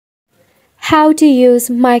How to use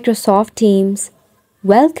Microsoft Teams.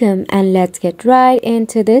 Welcome and let's get right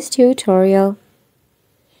into this tutorial.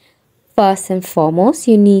 First and foremost,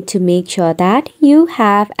 you need to make sure that you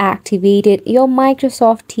have activated your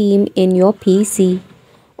Microsoft Teams in your PC.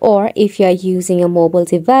 Or if you are using a mobile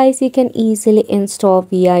device, you can easily install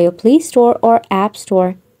via your Play Store or App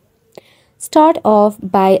Store. Start off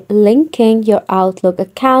by linking your Outlook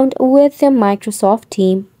account with your Microsoft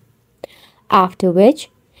Teams. After which,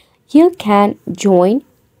 you can join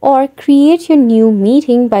or create your new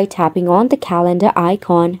meeting by tapping on the calendar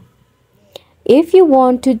icon. If you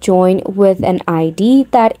want to join with an ID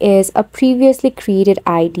that is a previously created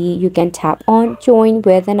ID, you can tap on Join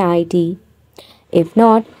with an ID. If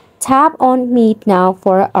not, tap on Meet Now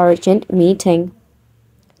for an urgent meeting.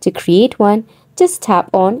 To create one, just tap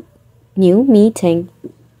on New Meeting.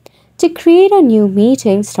 To create a new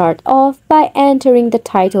meeting, start off by entering the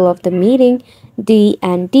title of the meeting, the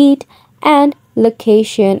and date, and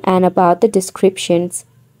location, and about the descriptions.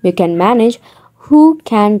 You can manage who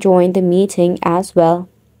can join the meeting as well.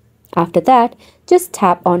 After that, just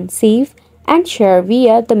tap on Save and share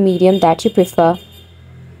via the medium that you prefer.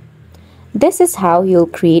 This is how you'll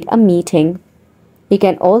create a meeting. You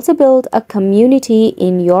can also build a community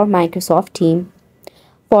in your Microsoft Teams.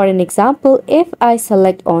 For an example, if I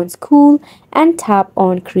select on School and tap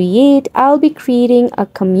on Create, I'll be creating a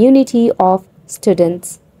community of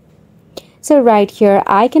students. So right here,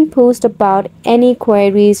 I can post about any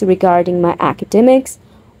queries regarding my academics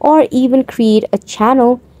or even create a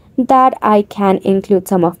channel that I can include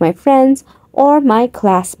some of my friends or my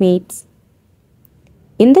classmates.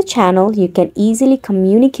 In the channel, you can easily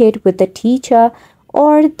communicate with the teacher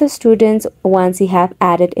or the students once you have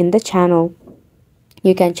added in the channel.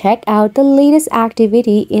 You can check out the latest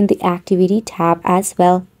activity in the Activity tab as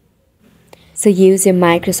well. So use your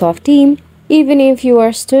Microsoft Teams even if you are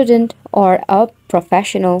a student or a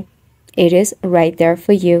professional. It is right there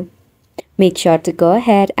for you. Make sure to go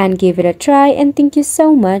ahead and give it a try, and thank you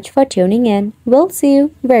so much for tuning in. We'll see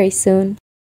you very soon.